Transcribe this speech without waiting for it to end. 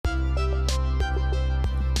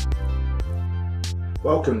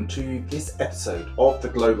Welcome to this episode of the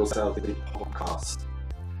Global Sales Leader Podcast.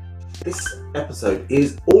 This episode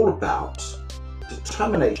is all about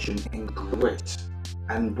determination and grit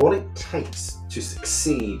and what it takes to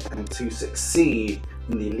succeed and to succeed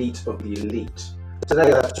in the elite of the elite.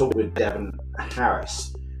 Today I've talked with Devon,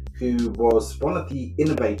 harries, who was one of the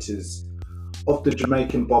innovators of the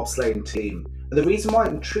Jamaican bobsleighing team. And the reason why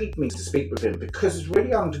it intrigued me to speak with him, because it's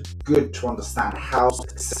really good to understand how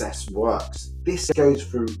success works. This goes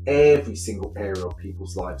through every single area of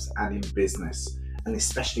people's lives and in business, and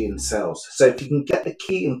especially in sales. So if you can get the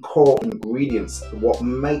key and core ingredients, what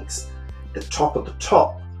makes the top of the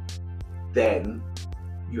top, then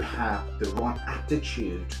you have the right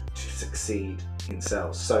aptitude to succeed in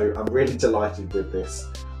sales. So I'm really delighted with this,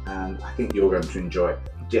 and I think you're going to enjoy it.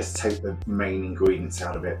 Just take the main ingredients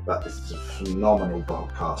out of it, but this is a phenomenal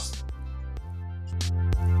podcast.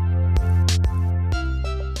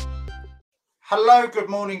 Hello, good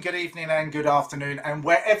morning, good evening, and good afternoon, and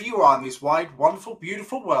wherever you are in this wide, wonderful,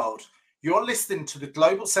 beautiful world, you're listening to the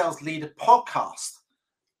Global Sales Leader Podcast.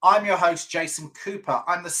 I'm your host, Jason Cooper.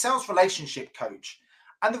 I'm the sales relationship coach,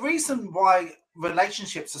 and the reason why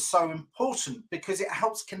relationships are so important because it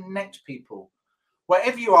helps connect people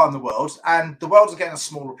wherever you are in the world, and the world's getting a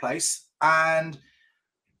smaller place, and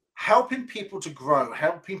helping people to grow,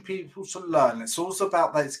 helping people to learn. It's also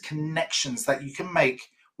about those connections that you can make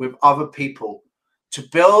with other people to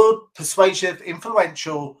build persuasive,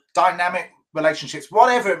 influential, dynamic relationships,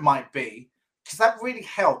 whatever it might be, because that really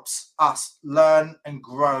helps us learn and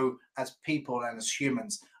grow as people and as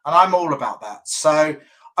humans. And I'm all about that. So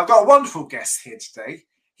I've got a wonderful guest here today.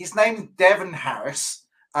 His name is Devon, harries.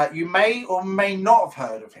 You may or may not have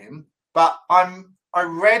heard of him, but I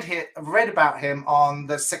read about him on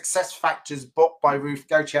the Success Factors book by Ruth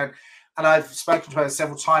Gautier, and I've spoken to her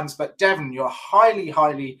several times. But Devon, you're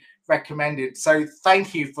highly recommended. So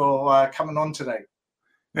thank you for coming on today.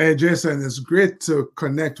 Hey, Jason, it's great to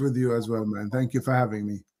connect with you as well, man. Thank you for having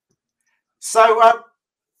me. So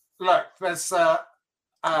look, there's stuff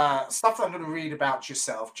that I'm going to read about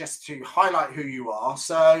yourself just to highlight who you are.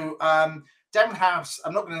 So Devon harries,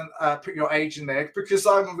 I'm not going to put your age in there because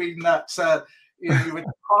I'm reading that you're a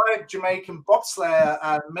retired Jamaican bobslayer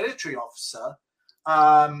and military officer,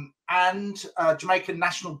 and Jamaican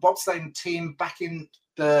national bobsleighing team back in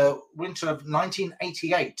the winter of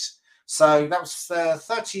 1988. So that was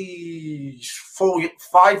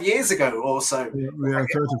 5 years ago or so. Yeah,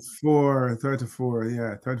 34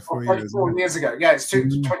 years. 34 years ago. Yeah, it's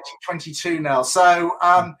 2022 now. So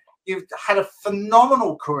you've had a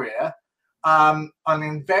phenomenal career. I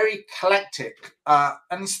mean, very eclectic,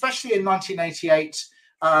 and especially in 1988,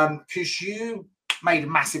 because you made a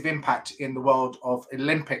massive impact in the world of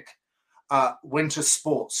Olympic winter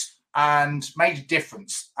sports and made a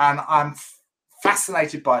difference. And I'm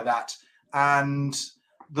fascinated by that. And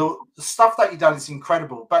the stuff that you've done is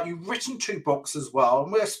incredible. But you've written 2 books as well,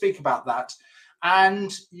 and we'll speak about that.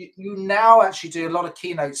 And you now actually do a lot of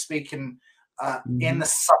keynote speaking in the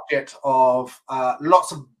subject of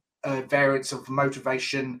lots of variants of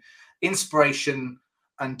motivation, inspiration,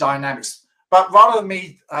 and dynamics. But rather than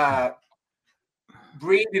me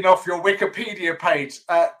reading off your Wikipedia page,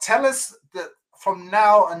 tell us that from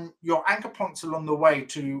now and your anchor points along the way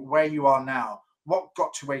to where you are now, what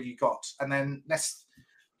got to where you got, and then let's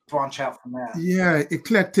branch out from there. Yeah,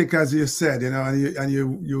 eclectic, as you said, and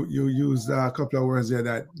you used a couple of words there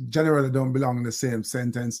that generally don't belong in the same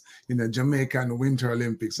sentence. Jamaican Winter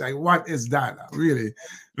Olympics. Like, what is that, really?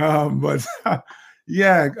 But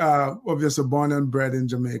yeah, obviously born and bred in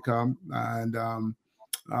Jamaica, and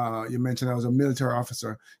you mentioned I was a military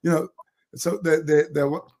officer. So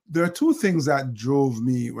there are 2 things that drove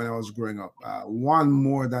me when I was growing up. One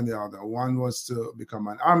more than the other. One was to become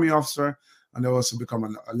an army officer, and I also become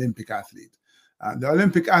an Olympic athlete. The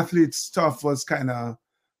Olympic athlete stuff was kind of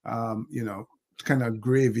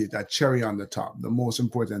gravy, that cherry on the top. The most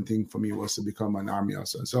important thing for me was to become an army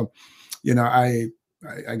officer. So, I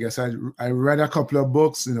guess I read a couple of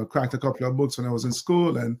books, cracked a couple of books when I was in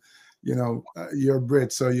school, and you're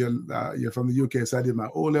Brit, so you're from the UK, so I did my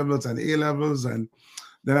O levels and A levels, and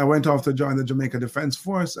then I went off to join the Jamaica Defense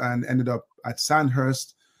Force and ended up at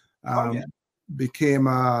Sandhurst.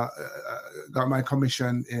 Got my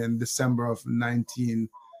commission in December of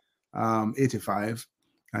 1985,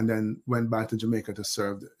 and then went back to Jamaica to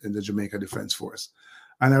serve in the Jamaica Defense Force.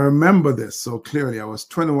 And I remember this so clearly. I was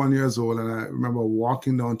 21 years old, and I remember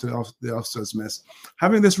walking down to the officers' mess,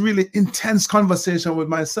 having this really intense conversation with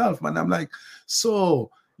myself. And I'm like,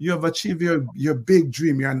 so you have achieved your big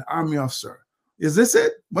dream. You're an army officer. Is this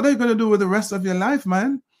it? What are you going to do with the rest of your life,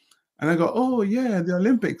 man? And I go, oh, yeah, the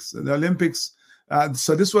Olympics. The Olympics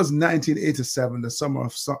So this was 1987, the summer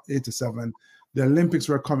of 87. The Olympics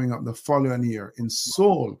were coming up the following year in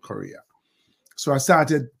Seoul, Korea. So I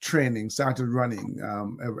started training, started running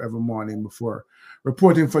every morning before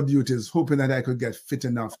reporting for duties, hoping that I could get fit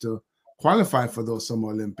enough to qualify for those Summer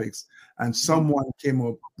Olympics. And someone came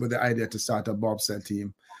up with the idea to start a bobsled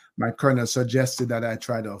team. My colonel suggested that I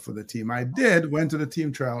tried out for the team. I did, went to the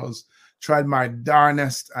team trials, tried my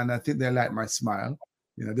darnest, and I think they liked my smile,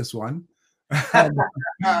 this one.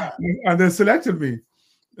 and they selected me.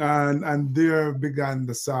 And there began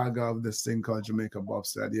the saga of this thing called Jamaica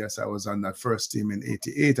Bobsled. Yes, I was on that first team in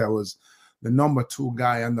 88. I was the number 2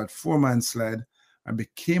 guy on that 4-man sled. I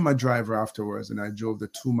became a driver afterwards, and I drove the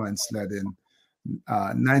 2-man sled in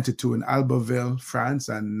 92 in Albertville, France,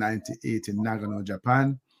 and 98 in Nagano,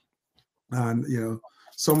 Japan. And,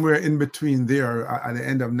 somewhere in between there, at the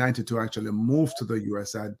end of 92, I actually moved to the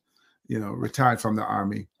US. I'd, retired from the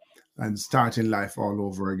Army and starting life all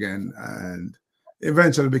over again. And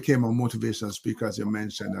eventually became a motivational speaker, as you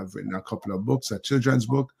mentioned. I've written a couple of books, a children's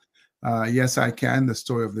book, Yes, I Can, the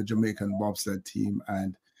story of the Jamaican bobsled team,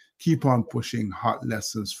 and Keep on Pushing, Hot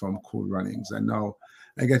Lessons from Cool Runnings. And now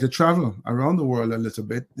I get to travel around the world a little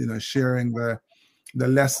bit, sharing the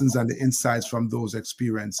lessons and the insights from those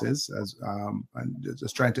experiences, and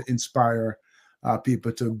just trying to inspire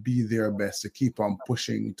people to be their best, to keep on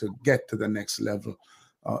pushing, to get to the next level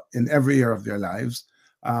in every year of their lives.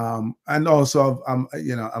 And also,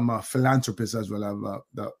 I'm a philanthropist as well. I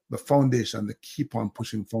have the foundation, the Keep on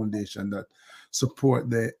Pushing Foundation, that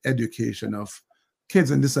support the education of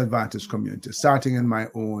kids in disadvantaged communities, starting in my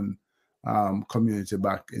own community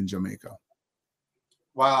back in Jamaica.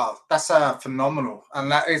 Wow, that's phenomenal.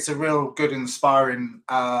 And that is a real good, inspiring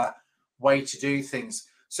way to do things.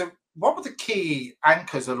 So what were the key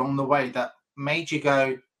anchors along the way that made you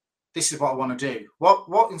go, this is what I want to do?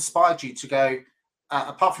 What inspired you to go,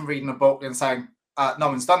 apart from reading a book and saying, no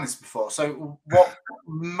one's done this before? So what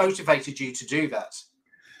motivated you to do that?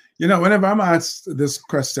 Whenever I'm asked this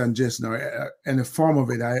question, Jason, or in the form of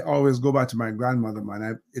it, I always go back to my grandmother,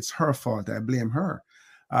 man. It's her fault. I blame her.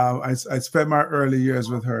 I spent my early years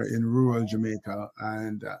with her in rural Jamaica.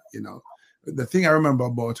 And, the thing I remember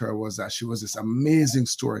about her was that she was this amazing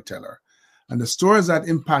storyteller. And the stories that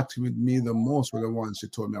impacted me the most were the ones she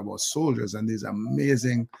told me about soldiers and these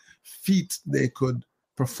amazing feats they could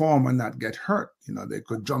perform and not get hurt. They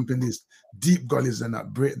could jump in these deep gullies and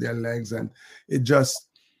not break their legs. And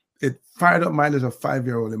it fired up my little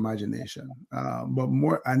 5-year-old imagination.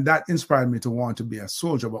 And that inspired me to want to be a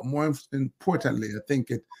soldier. But more importantly, I think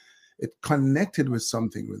it connected with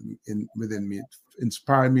something within me. It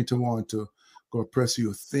inspired me to want to go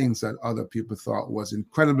pursue things that other people thought was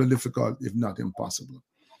incredibly difficult, if not impossible.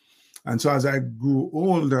 And so as I grew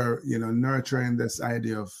older, nurturing this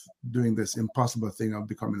idea of doing this impossible thing of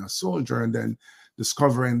becoming a soldier, and then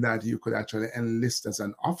discovering that you could actually enlist as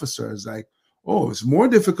an officer, is like, oh, it's more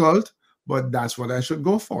difficult, but that's what I should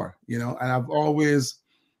go for, And I've always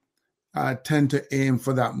tend to aim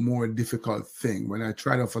for that more difficult thing. When I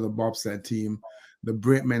tried out for the bobsled team, the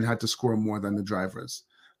brakemen had to score more than the drivers.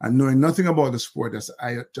 And knowing nothing about the sport,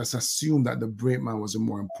 I just assumed that the brakeman was a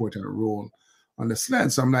more important role on the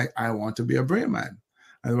sled. So I'm like, I want to be a brakeman.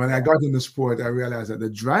 And when I got in the sport, I realized that the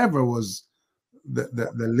driver was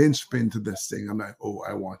the linchpin to this thing. I'm like, oh,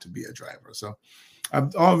 I want to be a driver. So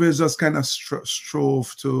I've always just kind of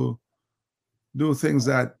strove to do things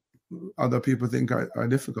that other people think are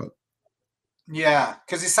difficult. Yeah,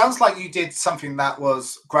 because it sounds like you did something that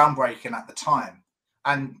was groundbreaking at the time,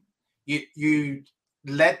 and you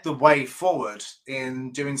led the way forward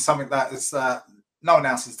in doing something that is no one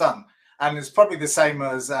else has done. And it's probably the same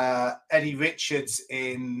as Eddie Richards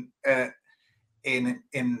in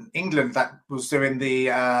England that was doing the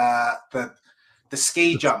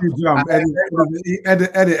ski jump.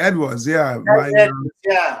 Eddie Edwards, yeah.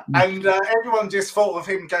 And everyone just thought of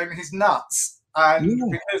him going his nuts.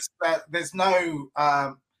 And because there's no,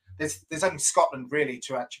 there's only Scotland really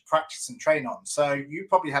to actually practice and train on. So you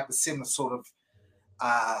probably had the similar sort of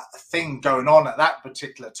thing going on at that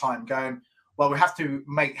particular time, going, well, we have to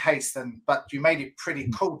make haste, but you made it pretty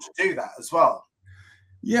cool to do that as well.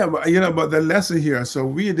 Yeah, but but the lesson here. So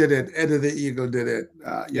we did it. Eddie the Eagle did it.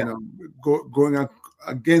 Going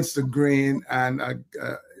against the grain and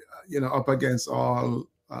up against all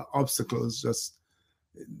obstacles. Just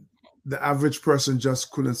the average person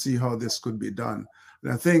just couldn't see how this could be done.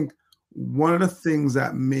 And I think one of the things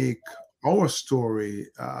that make our story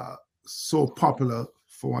so popular,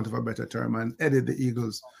 for want of a better term, and Eddie the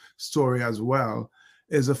Eagle's story as well,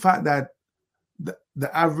 is the fact that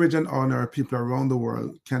the average and ordinary people around the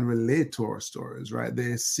world can relate to our stories, right?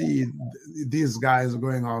 They see these guys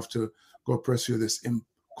going off to go pursue this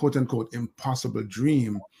quote unquote impossible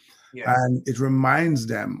dream. Yeah. And it reminds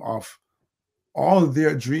them of all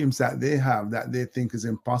their dreams that they have that they think is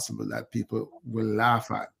impossible, that people will laugh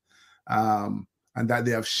at, and that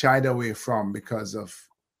they have shied away from because of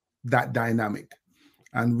that dynamic.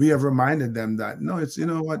 And we have reminded them that, no, it's, you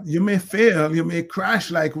know what, you may fail, you may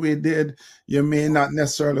crash like we did, you may not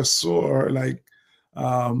necessarily soar, like,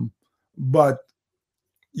 but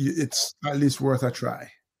it's at least worth a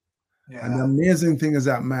try. Yeah. And the amazing thing is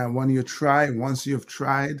that, man, when you try, once you've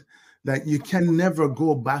tried, like, you can never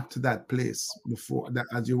go back to that place before that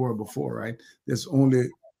as you were before, right? There's only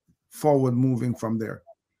forward moving from there.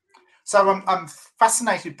 So I'm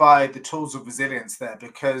fascinated by the tools of resilience there,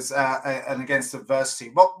 because and against adversity,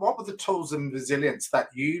 what were the tools and resilience that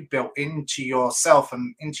you built into yourself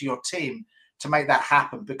and into your team to make that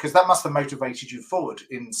happen? Because that must have motivated you forward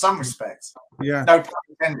in some respects. Yeah. No pun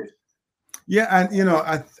intended. Yeah, and you know,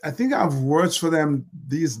 I think I have words for them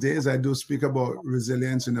these days. I do speak about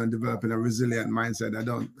resilience, you know, and developing a resilient mindset.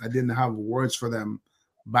 I didn't have words for them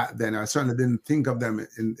back then. I certainly didn't think of them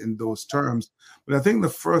in those terms. But I think the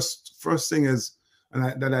first thing is,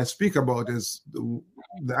 that I speak about, is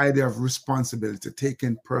the idea of responsibility,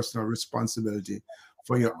 taking personal responsibility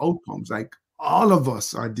for your outcomes. Like, all of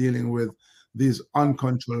us are dealing with these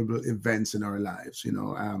uncontrollable events in our lives, you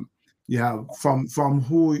know. Yeah, from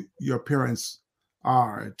who your parents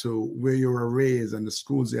are, to where you were raised and the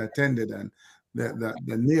schools you attended and the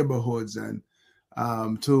neighborhoods, and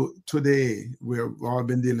to today we've all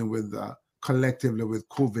been dealing with collectively with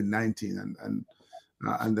COVID-19 and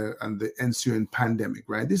the ensuing pandemic,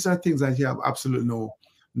 right? These are things that you have absolutely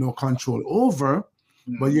no control over,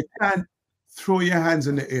 but you can't throw your hands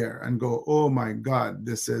in the air and go, oh my God,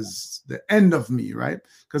 this is the end of me, right?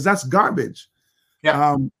 Because that's garbage.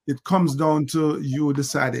 Yeah. It comes down to you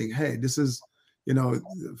deciding, hey, this is, you know,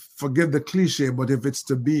 forgive the cliche, but if it's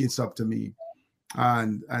to be, it's up to me.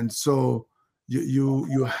 And so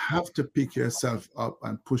you have to pick yourself up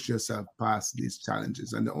and push yourself past these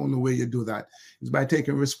challenges. And the only way you do that is by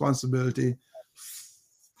taking responsibility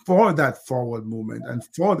for that forward movement and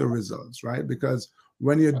for the results, right? Because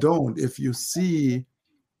when you don't, if you see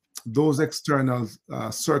those external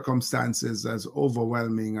circumstances as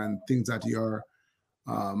overwhelming and things that you're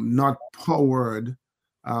not powered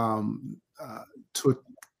to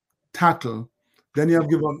tackle, then you have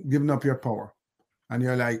given up your power, and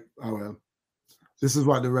you're like, oh well, this is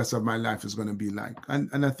what the rest of my life is going to be like.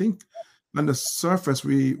 And I think on the surface,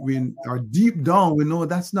 we are deep down, we know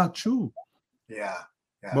that's not true. Yeah.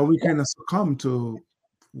 But we kind of succumb to,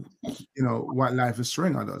 you know, what life is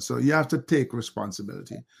throwing at us. So you have to take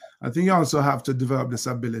responsibility. I think you also have to develop this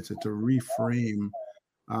ability to reframe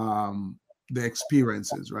the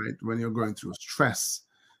experiences, right? When you're going through stress,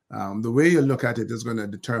 the way you look at it is going to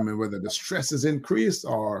determine whether the stress is increased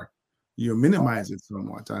or you minimize it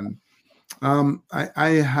somewhat. And I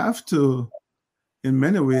have to, in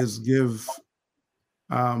many ways,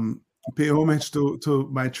 pay homage to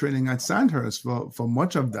my training at Sandhurst for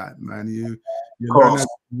much of that, man. You learn as a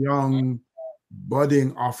young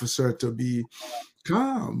budding officer to be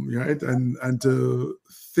calm, right, and to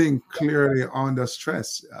think clearly under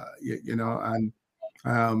stress, you know,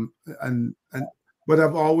 and but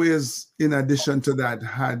I've always, in addition to that,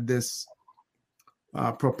 had this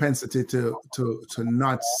propensity to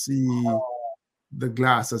not see the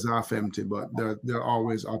glass as half empty, but there are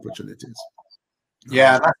always opportunities.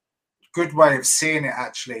 Yeah, that's a good way of seeing it,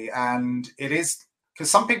 actually. And it is,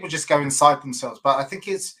 because some people just go inside themselves, but I think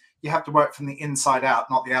you have to work from the inside out,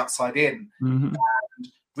 not the outside in. Mm-hmm.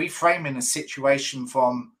 And reframing a situation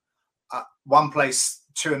from one place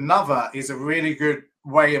to another is a really good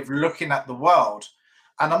way of looking at the world.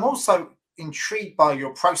 And I'm also intrigued by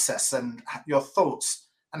your process and your thoughts.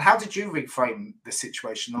 And how did you reframe the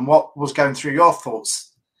situation, and what was going through your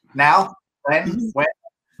thoughts now, then, when?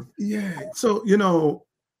 Yeah. So, you know,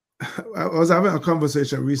 I was having a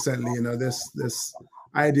conversation recently, you know, this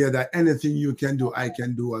idea that anything you can do, I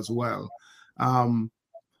can do as well. And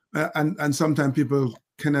sometimes people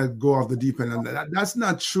cannot go off the deep end, and that's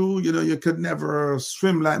not true. You know, you could never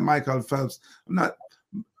swim like Michael Phelps.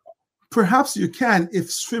 Perhaps you can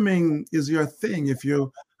if swimming is your thing, if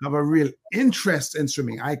you have a real interest in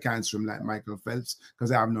swimming. I can't swim like Michael Phelps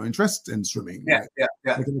because I have no interest in swimming. Yeah.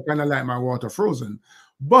 I kind of like my water frozen.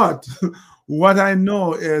 But what I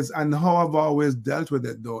know is, and how I've always dealt with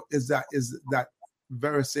it though, is that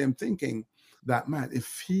very same thinking that, man,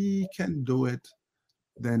 if he can do it,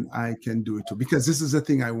 then I can do it too, because this is the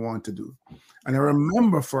thing I want to do. And I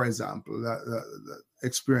remember, for example, that the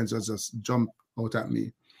experience was just jumped out at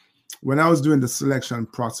me when I was doing the selection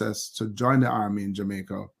process to join the army in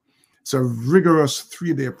Jamaica. It's a rigorous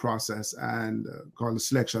 3-day process and called the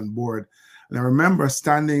selection board. And I remember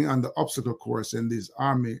standing on the obstacle course in these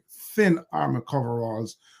thin armor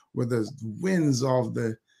coveralls with the winds of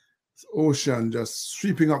the ocean just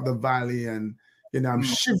sweeping up the valley, and I'm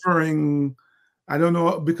shivering. I don't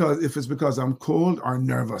know if it's because I'm cold or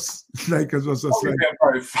nervous. Like it was just like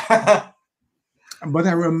both. But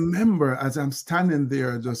I remember as I'm standing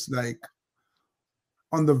there, just like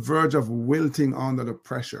on the verge of wilting under the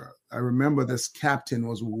pressure. I remember this captain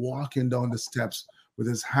was walking down the steps with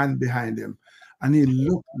his hand behind him, and he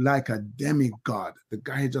looked like a demigod. The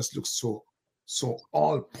guy just looked so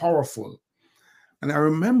all powerful. And I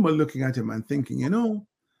remember looking at him and thinking,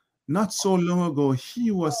 not so long ago,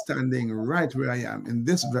 he was standing right where I am in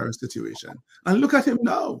this very situation. And look at him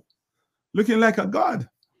now, looking like a god.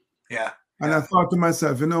 Yeah. And I thought to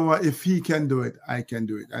myself, you know what, if he can do it, I can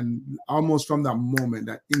do it. And almost from that moment,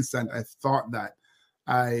 that instant, I thought that,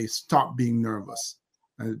 I stopped being nervous.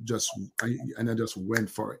 I just went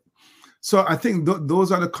for it. So I think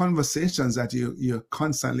those are the conversations that you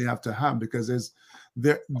constantly have to have, because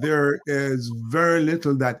there is very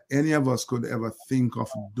little that any of us could ever think of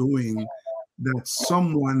doing that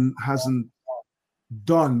someone hasn't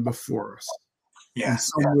done before us in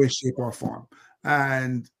some way, shape, or form.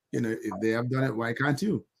 And if they have done it, why can't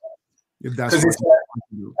you? If that's what you want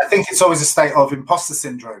to do. I think it's always a state of imposter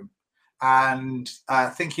syndrome, and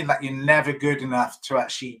thinking that you're never good enough to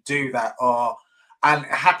actually do that, and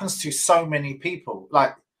it happens to so many people.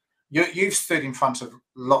 Like you've stood in front of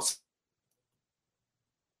lots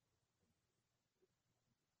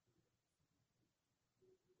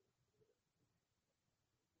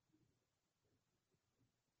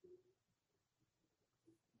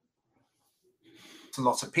and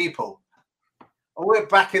lots of people. Oh, we're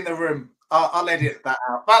back in the room. I'll edit that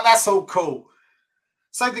out, but that's all cool.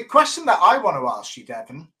 So the question that I want to ask you,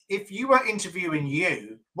 Devon, if you were interviewing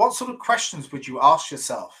you, what sort of questions would you ask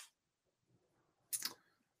yourself?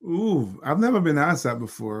 Ooh, I've never been asked that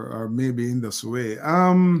before, or maybe in this way.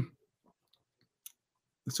 That's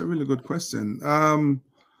a really good question.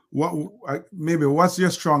 What's your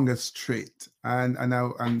strongest trait? And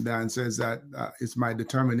the answer is that it's my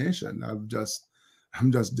determination. I'm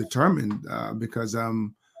just determined because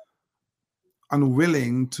I'm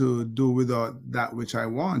unwilling to do without that which I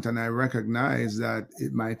want, and I recognize that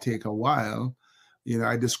it might take a while.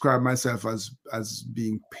 I describe myself as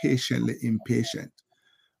being patiently impatient,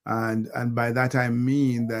 and by that I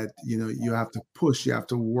mean that you have to push, you have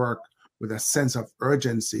to work with a sense of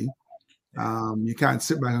urgency. You can't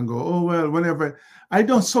sit back and go, oh well, whenever. I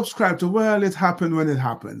don't subscribe to, well, it happened when it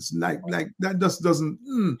happens. Like that just doesn't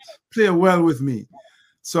play well with me.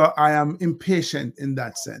 So I am impatient in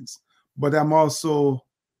that sense. But I'm also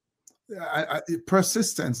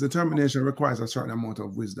persistence, determination requires a certain amount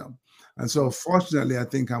of wisdom. And so fortunately, I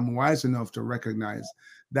think I'm wise enough to recognize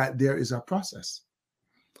that there is a process.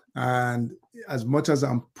 And as much as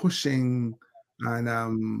I'm pushing and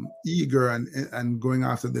I'm eager and going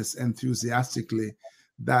after this enthusiastically,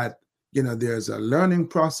 that there's a learning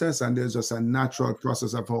process and there's just a natural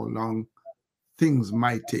process of how long things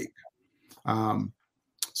might take.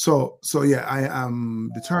 So yeah, I am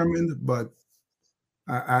determined, but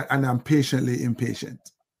and I'm patiently impatient.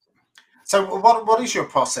 So what is your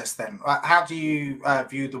process then? How do you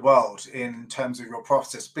view the world in terms of your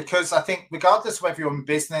process? Because I think regardless of whether you're in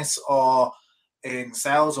business or in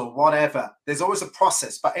sales or whatever, there's always a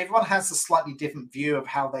process, but everyone has a slightly different view of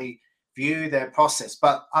how they view their process.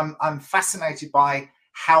 But I'm fascinated by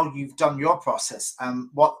how you've done your process and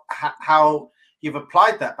how you've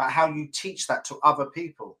applied that, but how you teach that to other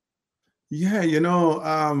people. Yeah,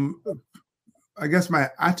 I guess my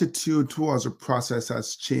attitude towards the process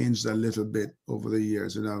has changed a little bit over the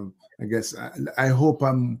years. I guess I hope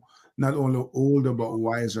I'm not only older but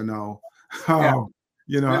wiser now. I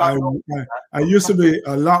used to be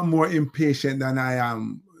a lot more impatient than I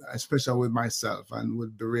am, especially with myself, and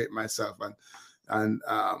would berate myself, but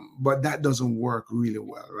that doesn't work really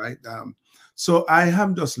well, right? So I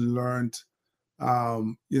have just learned,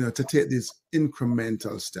 to take these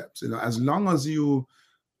incremental steps. As long as you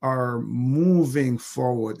are moving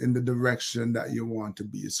forward in the direction that you want to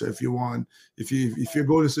be. So if your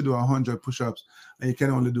goal is to do 100 push-ups and you can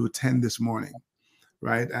only do 10 this morning,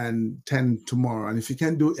 right, and 10 tomorrow, and if you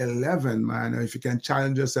can do 11, man, or if you can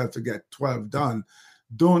challenge yourself to get 12 done,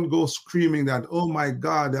 don't go screaming that, oh my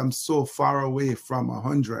God, I'm so far away from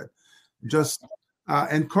 100. Just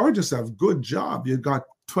encourage yourself. Good job. You got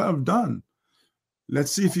 12 done.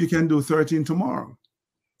 Let's see if you can do 13 tomorrow.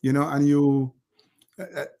 And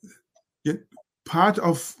uh, part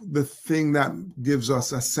of the thing that gives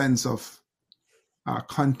us a sense of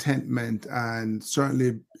contentment, and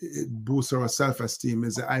certainly it boosts our self-esteem,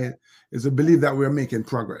 is a belief that we're making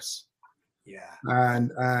progress. Yeah.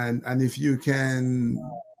 And if you can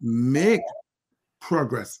make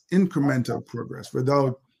progress, incremental progress,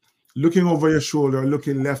 without looking over your shoulder,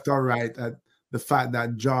 looking left or right at the fact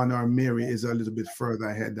that John or Mary is a little bit further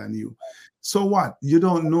ahead than you. So what? You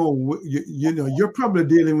don't know. You're probably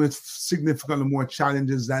dealing with significantly more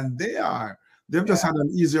challenges than they are. They've just had an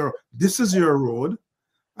easier. This is your road,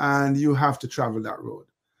 and you have to travel that road.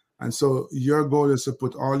 And so your goal is to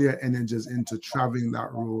put all your energies into traveling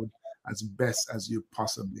that road as best as you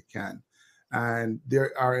possibly can. And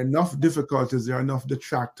there are enough difficulties, there are enough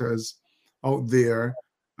detractors out there.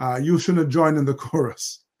 You shouldn't join in the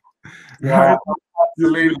chorus. Yeah,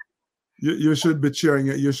 absolutely. You should be cheering.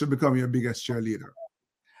 You should become your biggest cheerleader.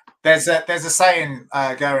 There's a saying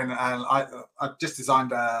going, and I've just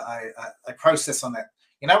designed a process on it.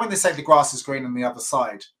 When they say the grass is green on the other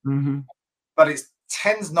side, but it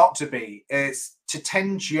tends not to be. It's to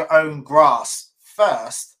tend your own grass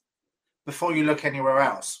first before you look anywhere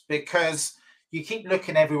else, because you keep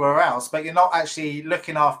looking everywhere else, but you're not actually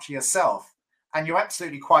looking after yourself. And you're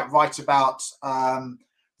absolutely quite right about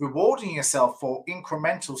rewarding yourself for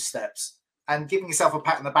incremental steps and giving yourself a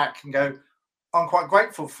pat on the back and go, I'm quite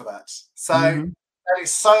grateful for that. So that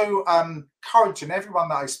is so encouraging. Everyone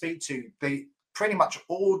that I speak to,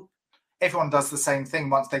 everyone does the same thing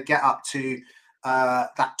once they get up to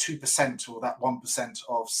that 2% or that 1%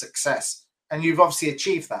 of success. And you've obviously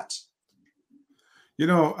achieved that.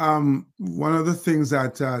 One of the things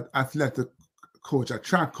that athletic coach, a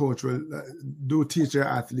track coach, will do teach their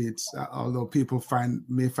athletes, although people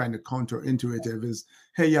may find it counterintuitive, is,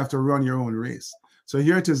 hey, you have to run your own race. So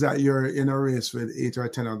here it is that you're in a race with 8 or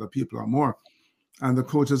 10 other people or more. And the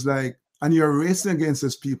coach is like, and you're racing against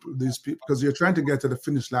these people, because you're trying to get to the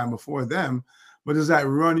finish line before them. But it's like,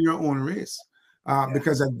 run your own race.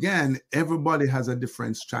 Because again, everybody has a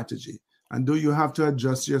different strategy. And do you have to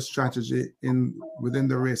adjust your strategy within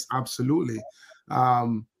the race? Absolutely.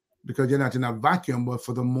 Because you're not in a vacuum, but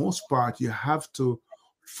for the most part, you have to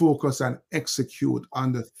focus and execute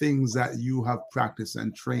on the things that you have practiced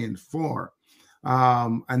and trained for.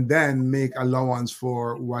 And then make allowance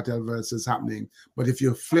for whatever else is happening. But if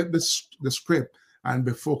you flip the script and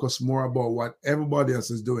be focused more about what everybody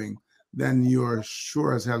else is doing, then you're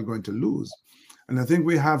sure as hell going to lose. And I think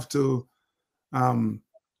we have to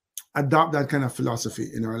adopt that kind of philosophy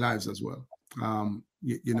in our lives as well. In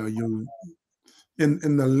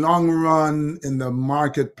the long run, in the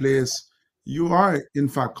marketplace, you are in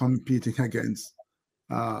fact competing against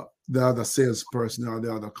the other salesperson or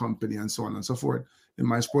the other company, and so on and so forth. In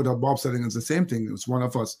my sport of bobsledding, it's the same thing. It's one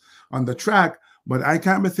of us on the track, but I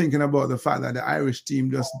can't be thinking about the fact that the Irish team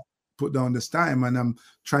just put down this time and I'm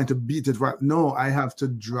trying to beat it. Right? No, I have to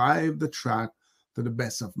drive the track to the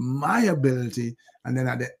best of my ability, and then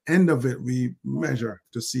at the end of it, we measure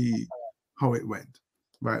to see how it went.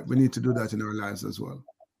 Right? We need to do that in our lives as well.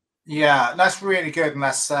 Yeah, that's really good, and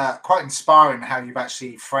that's quite inspiring how you've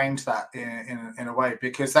actually framed that in a way,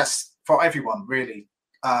 because that's for everyone really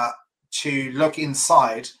to look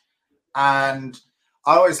inside. And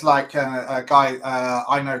I always like a guy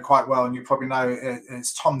I know quite well, and you probably know,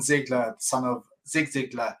 it's Tom Ziegler, son of Zig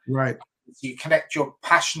Ziglar. Right. You connect your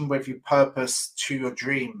passion with your purpose to your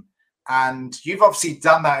dream, and you've obviously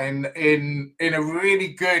done that in a really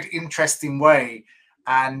good, interesting way.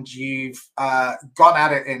 And you've gone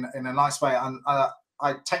at it in a nice way. And I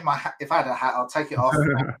take my hat. If I had a hat, I'll take it off.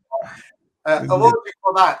 Award you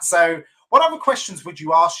for that. So, what other questions would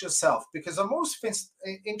you ask yourself? Because I'm also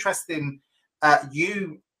interested in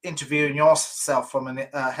you interviewing yourself from a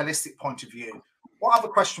holistic point of view. What other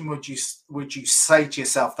question would you say to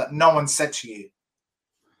yourself that no one said to you?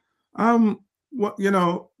 Well,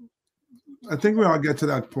 I think we all get to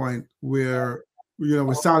that point where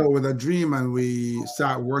we start with a dream and we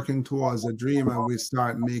start working towards a dream and we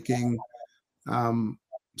start making some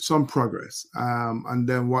progress. And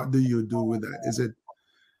then what do you do with that?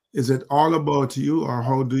 Is it all about you, or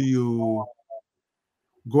how do you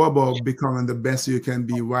go about becoming the best you can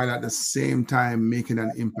be while at the same time making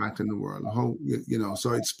an impact in the world?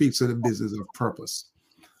 So it speaks to the business of purpose.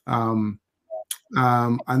 And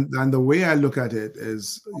the way I look at it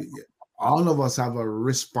is, all of us have a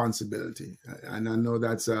responsibility, and I know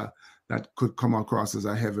that could come across as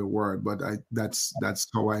a heavy word, but that's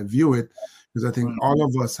how I view it, because I think all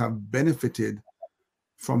of us have benefited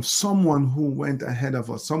from someone who went ahead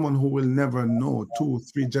of us, someone who will never know, 2 or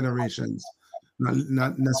 3 generations,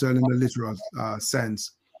 not necessarily in the literal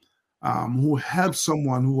sense, who helped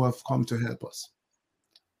someone who have come to help us.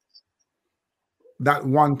 That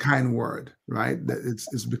one kind word, right?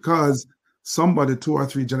 It's because somebody 2 or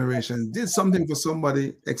 3 generations did something for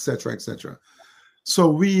somebody, etc., etc. So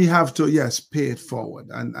we have to, yes, pay it forward.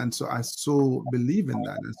 And so I so believe in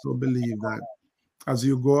that. I so believe that as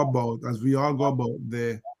we all go about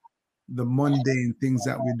the mundane things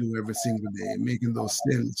that we do every single day, making those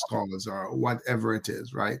sales calls or whatever it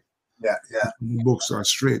is, right? Yeah, yeah. Books are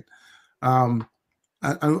straight. And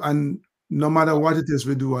no matter what it is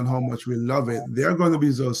we do and how much we love it, there are going to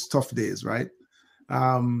be those tough days, right?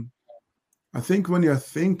 I think when you're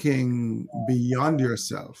thinking beyond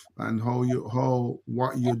yourself and how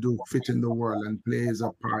what you do fit in the world and plays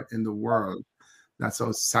a part in the world that's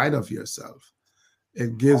outside of yourself,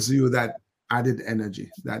 it gives you that added energy,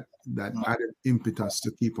 that added impetus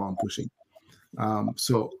to keep on pushing.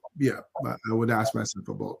 So yeah, I would ask myself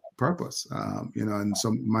about purpose, and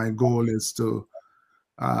so my goal is to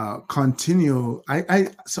continue.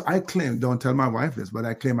 So I claim, don't tell my wife this, but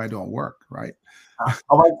I claim I don't work, right? I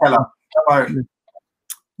won't tell her. Don't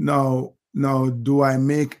worry. Now, do I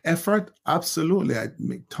make effort? Absolutely. I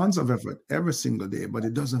make tons of effort every single day, but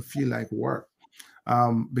it doesn't feel like work.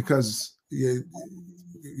 Because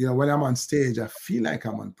when I'm on stage, I feel like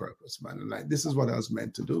I'm on purpose, man. Like, this is what I was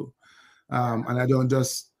meant to do. And I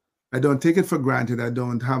don't take it for granted. I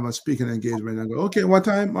don't have a speaking engagement and go, okay, what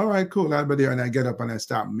time? All right, cool. I'll be there. And I get up and I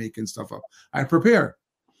start making stuff up. I prepare.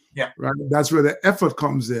 Yeah. Right. That's where the effort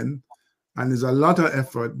comes in. And there's a lot of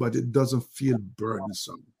effort, but it doesn't feel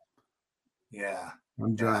burdensome. Yeah.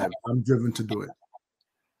 I'm driven to do it.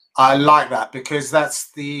 I like that, because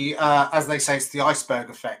that's the, as they say, it's the iceberg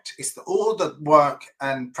effect. It's all the work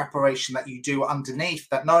and preparation that you do underneath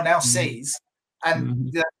that no one else sees.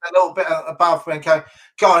 And a little bit above when go,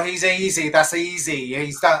 God, he's easy. That's easy.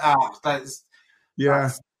 He's done. That's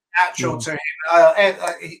natural to him.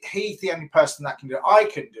 He's the only person that can do it. I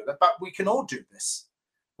couldn't do that, but we can all do this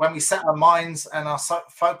when we set our minds and our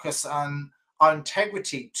focus on our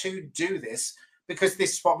integrity to do this, because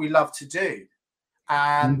this is what we love to do.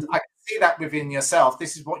 And I can see that within yourself.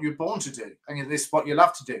 This is what you're born to do, and this is what you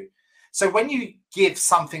love to do. So when you give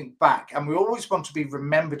something back, and we always want to be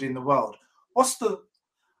remembered in the world, what's the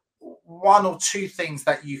 1 or 2 things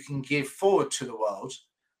that you can give forward to the world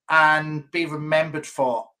and be remembered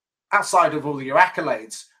for, outside of all your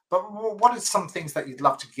accolades? But what are some things that you'd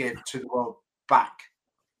love to give to the world back?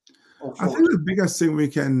 I think the biggest thing we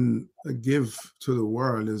can give to the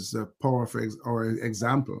world is a powerful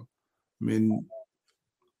example. I mean,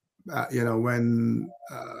 when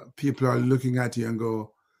people are looking at you and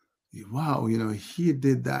go, wow, he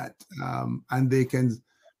did that. And they can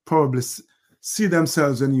probably see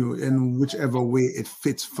themselves in you in whichever way it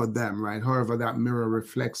fits for them, right? However that mirror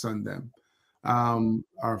reflects on them,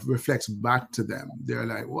 or reflects back to them. They're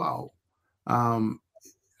like, wow.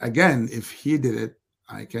 Again, if he did it,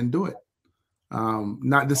 I can do it.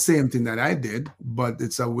 Not the same thing that I did, but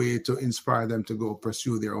it's a way to inspire them to go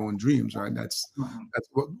pursue their own dreams, right? That's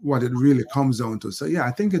what it really comes down to. So yeah,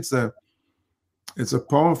 I think it's a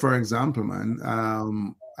powerful example, man.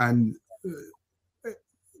 And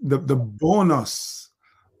the bonus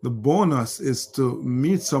is to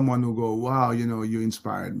meet someone who go, wow, you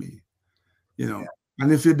inspired me,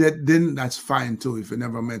 And if you didn't, that's fine too. If you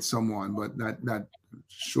never met someone, but that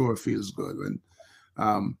sure feels good when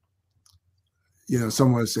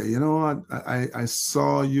someone will say, you know what, I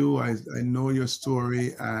saw you, I know your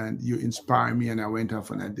story, and you inspire me, and I went off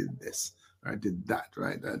and I did this, or I did that,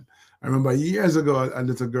 right? And I remember years ago, a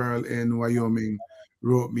little girl in Wyoming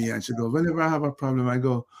wrote me, and she goes, whenever I have a problem, I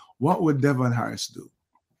go, what would Devon Harris do?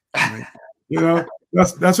 Right?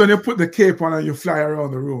 That's when you put the cape on and you fly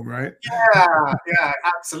around the room, right? Yeah,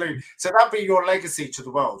 absolutely. So that'll be your legacy to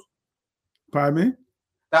the world. Pardon me?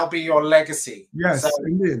 That'll be your legacy. Yes,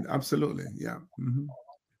 indeed. Absolutely. Yeah.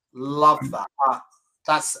 Love that.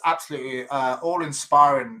 That's absolutely all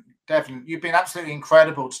inspiring. Devon, you've been absolutely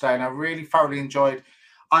incredible today, and I really thoroughly enjoyed.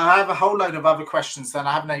 I have a whole load of other questions that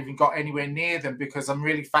I haven't even got anywhere near them, because I'm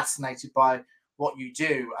really fascinated by what you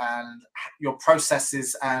do and your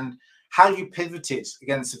processes and how you pivoted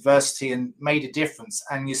against adversity and made a difference,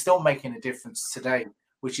 and you're still making a difference today,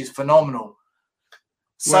 which is phenomenal.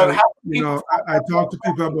 So well, I talk to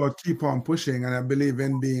people about keep on pushing, and I believe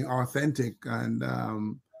in being authentic and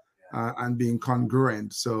being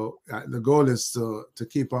congruent. So the goal is to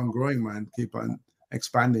keep on growing, man, keep on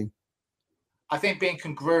expanding. I think being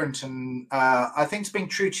congruent, and I think it's being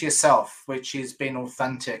true to yourself, which is being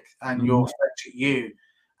authentic and you're authentic you.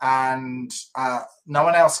 and no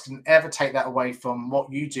one else can ever take that away from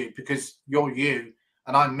what you do, because you're you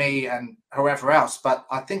and I'm me and whoever else. But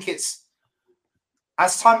I think it's,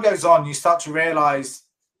 as time goes on, you start to realize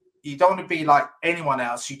you don't want to be like anyone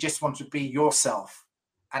else. You just want to be yourself,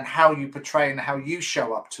 and how you portray and how you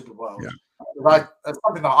show up to the world. Yeah. That's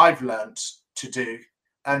something that I've learned to do,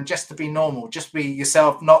 and just to be normal, just be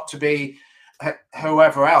yourself, not to be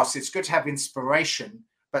whoever else. It's good to have inspiration,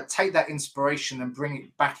 but take that inspiration and bring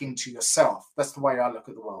it back into yourself. That's the way I look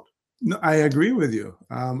at the world. No, I agree with you.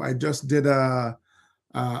 I just did a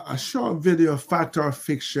short video, fact or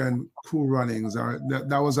fiction, Cool Runnings. Or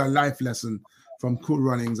that was a life lesson from Cool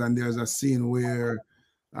Runnings, and there's a scene where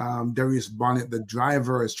Darius Bonnet, the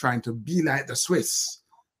driver, is trying to be like the Swiss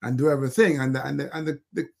and do everything. And the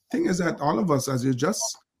thing is that all of us, as you just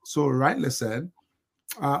so rightly said,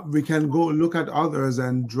 we can go look at others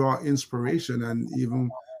and draw inspiration and even,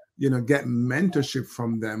 get mentorship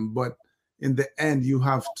from them. But in the end, you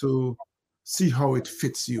have to see how it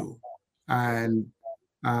fits you. And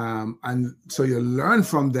so you learn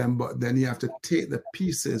from them, but then you have to take the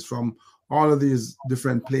pieces from all of these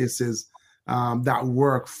different places that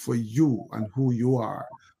work for you and who you are,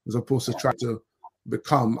 as opposed to try to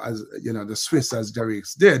become, as the Swiss, as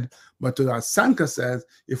Darius did. But to as Sanka says,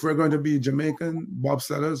 if we're going to be Jamaican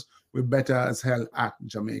bobsledders, we're better as hell at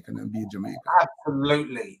Jamaican and be Jamaican.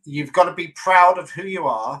 Absolutely. You've got to be proud of who you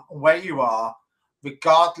are, where you are,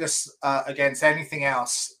 regardless against anything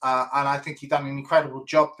else. And I think you've done an incredible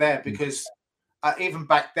job there, because even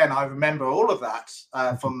back then, I remember all of that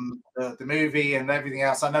from the movie and everything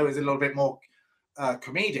else. I know it's a little bit more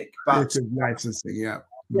comedic, but creative licensing, yeah.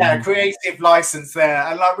 Yeah, creative license there.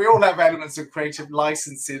 And like, we all have elements of creative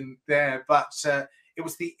license in there, but it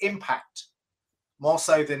was the impact more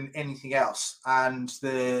so than anything else, and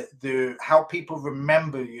the how people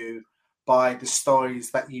remember you by the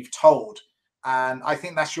stories that you've told. And I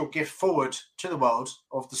think that's your gift forward to the world,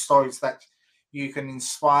 of the stories that you can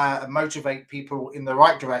inspire and motivate people in the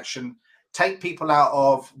right direction, take people out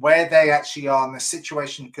of where they actually are in the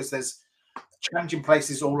situation, because there's challenging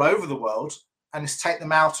places all over the world, and just take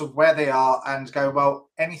them out of where they are and go, well,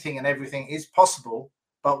 anything and everything is possible.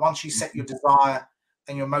 But once you set your desire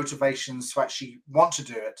and your motivations to actually want to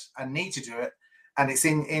do it and need to do it, and it's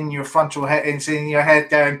in your frontal head, it's in your head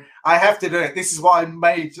going, I have to do it. This is what I'm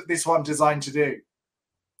made. This is what I'm designed to do.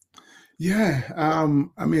 Yeah,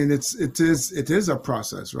 I mean, it is a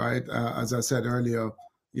process, right? As I said earlier,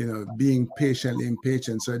 being patiently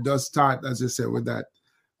impatient. So it does start, as you said, with that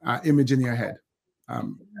image in your head.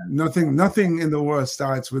 Nothing in the world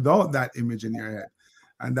starts without that image in your head,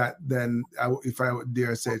 and that then, if I would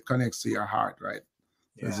dare say, it connects to your heart, right?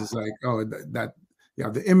 Yeah. It's just like, oh, that you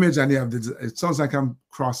have the image, and you have the. It sounds like I'm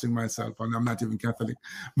crossing myself, and I'm not even Catholic,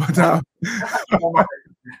 but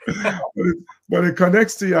but it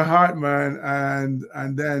connects to your heart, man,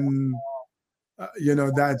 and then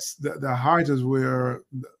that's the heart is where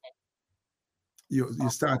you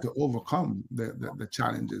start to overcome the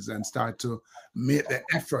challenges and start to make the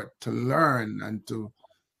effort to learn and to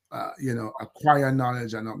acquire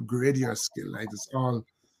knowledge and upgrade your skill. Like, this all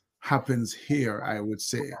happens here, I would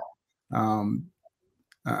say.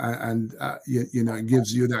 It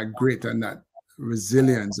gives you that grit and that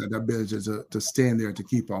resilience and ability to stay in there, to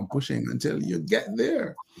keep on pushing until you get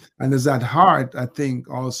there. And there's that heart, I think,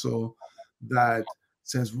 also, that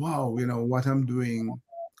says, wow, what I'm doing,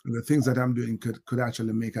 the things that I'm doing could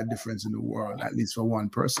actually make a difference in the world, at least for one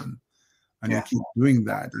person. And you keep doing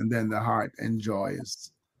that, and then the heart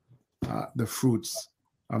enjoys the fruits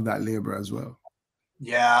of that labor as well.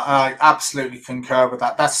 Yeah, I absolutely concur with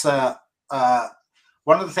that. That's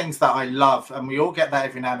one of the things that I love, and we all get that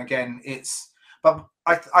every now and again. But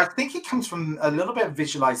I think it comes from a little bit of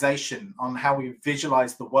visualization on how we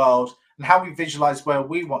visualize the world and how we visualize where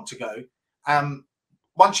we want to go.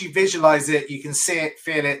 Once you visualize it, you can see it,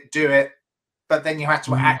 feel it, do it, but then you have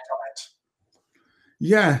to act on it.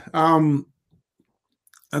 Yeah.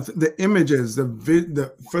 The images,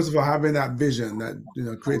 the first of all, having that vision,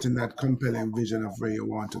 that creating that compelling vision of where you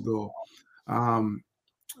want to go,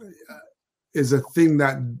 is a thing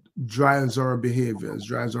that drives our behaviors,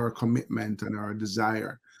 drives our commitment and our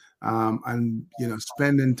desire. And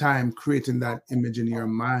spending time creating that image in your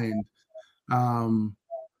mind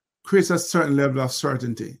creates a certain level of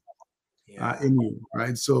certainty in you,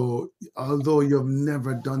 right? So although you've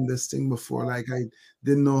never done this thing before, like I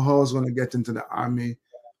didn't know how I was going to get into the Army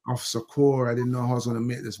Officer Corps, I didn't know how I was going to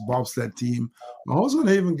make this bobsled team, I was going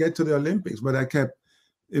to even get to the Olympics, but I kept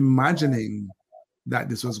imagining that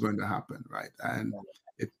this was going to happen, right? And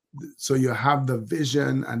so you have the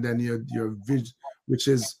vision, and then your vision, which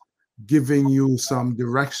is giving you some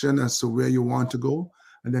direction as to where you want to go.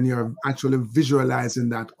 And then you're actually visualizing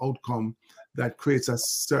that outcome that creates a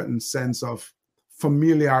certain sense of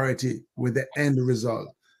familiarity with the end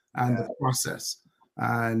result and the process,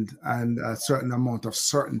 and a certain amount of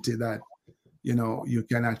certainty that you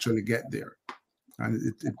can actually get there.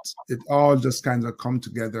 And it all just kind of come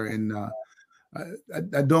together in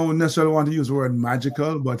I don't necessarily want to use the word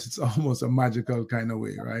magical, but it's almost a magical kind of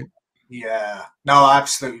way, right? Yeah, no, I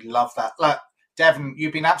absolutely love that. Look, Devon,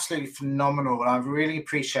 you've been absolutely phenomenal, and I really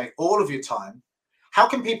appreciate all of your time. How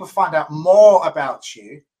can people find out more about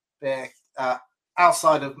you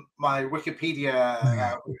outside of my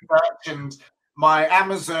Wikipedia research and my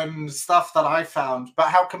Amazon stuff that I found? But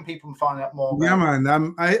how can people find out more? Yeah,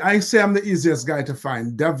 man. I say I'm the easiest guy to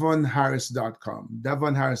find. DevonHarris.com.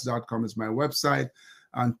 DevonHarris.com is my website.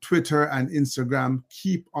 On Twitter and Instagram,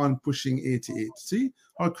 keep on pushing 88. See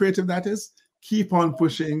how creative that is? Keep on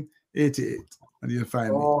pushing 88, and you'll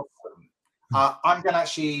find me. I'm going to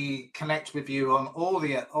actually connect with you on all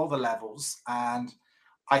the levels, and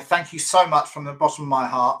I thank you so much from the bottom of my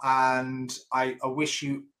heart, and I wish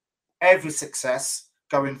you every success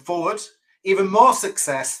going forward, even more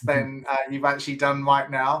success than you've actually done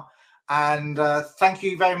right now. And thank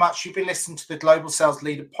you very much. You've been listening to the Global Sales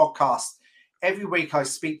Leader podcast. Every week I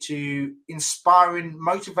speak to inspiring,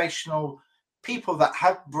 motivational people that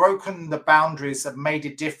have broken the boundaries, have made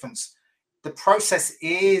a difference. The process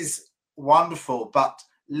is wonderful, but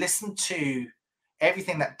listen to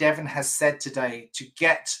everything that Devon has said today to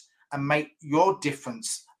get and make your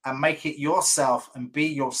difference and make it yourself and be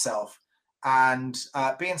yourself and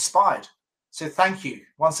be inspired. So thank you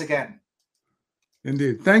once again.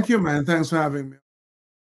 Indeed. Thank you, man. Thanks for having me.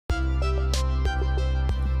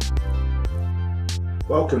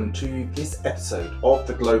 Welcome to this episode of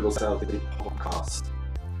the Global Sales Leader podcast.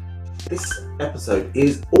 This episode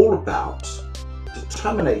is all about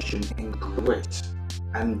determination and grit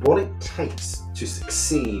and what it takes to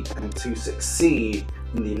succeed and to succeed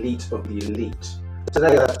in the elite of the elite.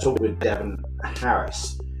 Today I talked with Devon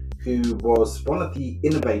Harris, who was one of the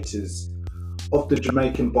innovators of the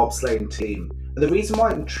Jamaican bobsleighing team. And the reason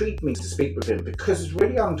why it intrigued me to speak with him, because it's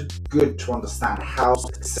really good to understand how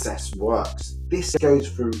success works. This goes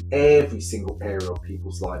through every single area of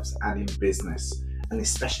people's lives and in business, and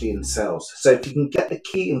especially in sales. So if you can get the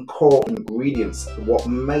key and core ingredients of what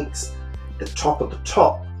makes the top of the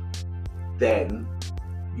top, then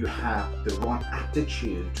you have the right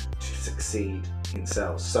attitude to succeed in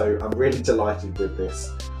sales. So I'm really delighted with this,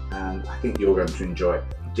 and I think you're going to enjoy it.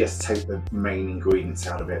 Just take the main ingredients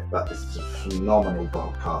out of it, but this is a phenomenal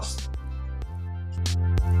podcast.